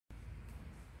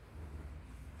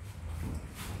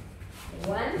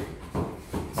1,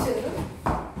 2,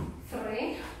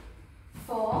 3,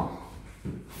 4,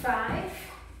 5,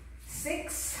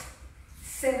 6,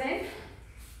 7,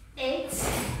 8,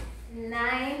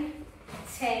 9,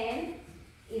 10,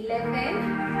 11, 12,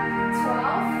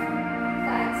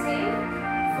 13,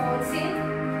 14,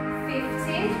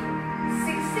 15,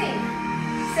 16,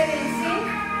 17,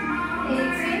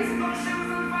 18,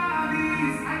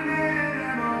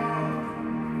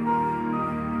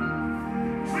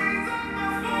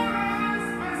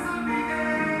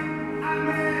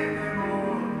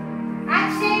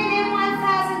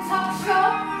 1000 Talk Show.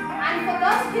 And for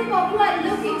those people who are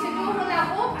looking to do hula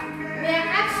hoop, we are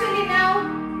actually now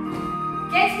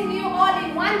getting you all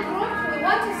in one group. We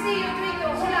want to see you doing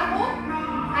your hula hoop,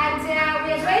 and we are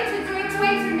going to do it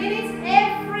 20 minutes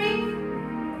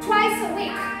twice a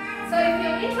week. So if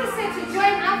you're interested to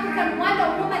join African Wonder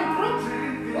Woman group,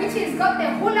 which has got the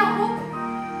hula hoop,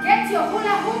 get your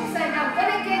hula hoops, and I'm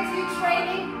gonna get you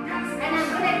training, and I'm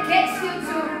gonna get you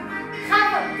to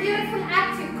have a beautiful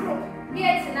active group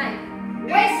here tonight.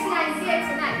 Waistline here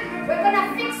tonight. We're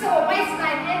gonna fix our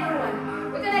waistline,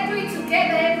 everyone. We're gonna do it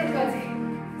together, everybody.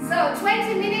 So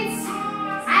 20 minutes.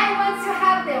 I want to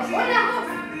have the hula hoop.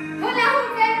 Hula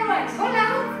hoop, everyone. Hula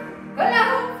hoop. Hula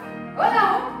hoop. Hula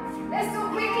hoop. Let's do it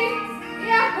quickly.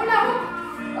 Yeah, hula hoop.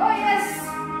 Oh yes.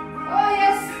 Oh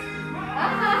yes.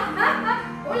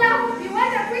 Hula hoop. You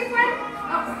want a quick one?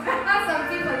 Oh, some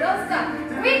people don't stop.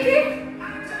 Quickly.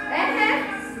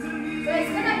 So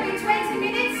it's gonna be 20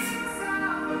 minutes.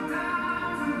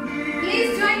 Please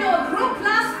join our group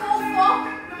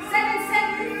 +44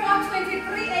 77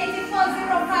 423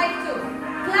 84052.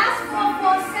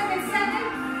 +44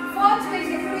 77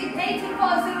 423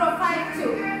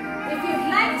 84052. If you'd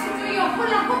like to do your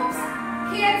hula hoops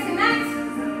here tonight,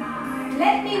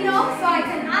 let me know so I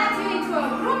can add you into a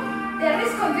group. There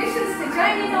is conditions to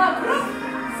join in our group,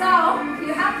 so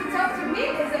you have to talk to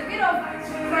me. There's a bit of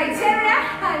criteria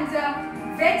and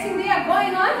vetting there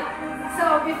going on.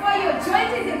 So before you're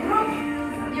joined in the group,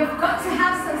 you've got to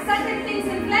have some certain things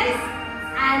in place,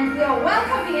 and we are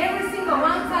welcoming every single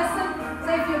one person. So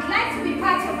if you'd like to be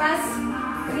part of us,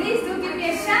 please do give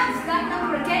me a shout. That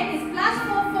number again is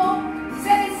 +4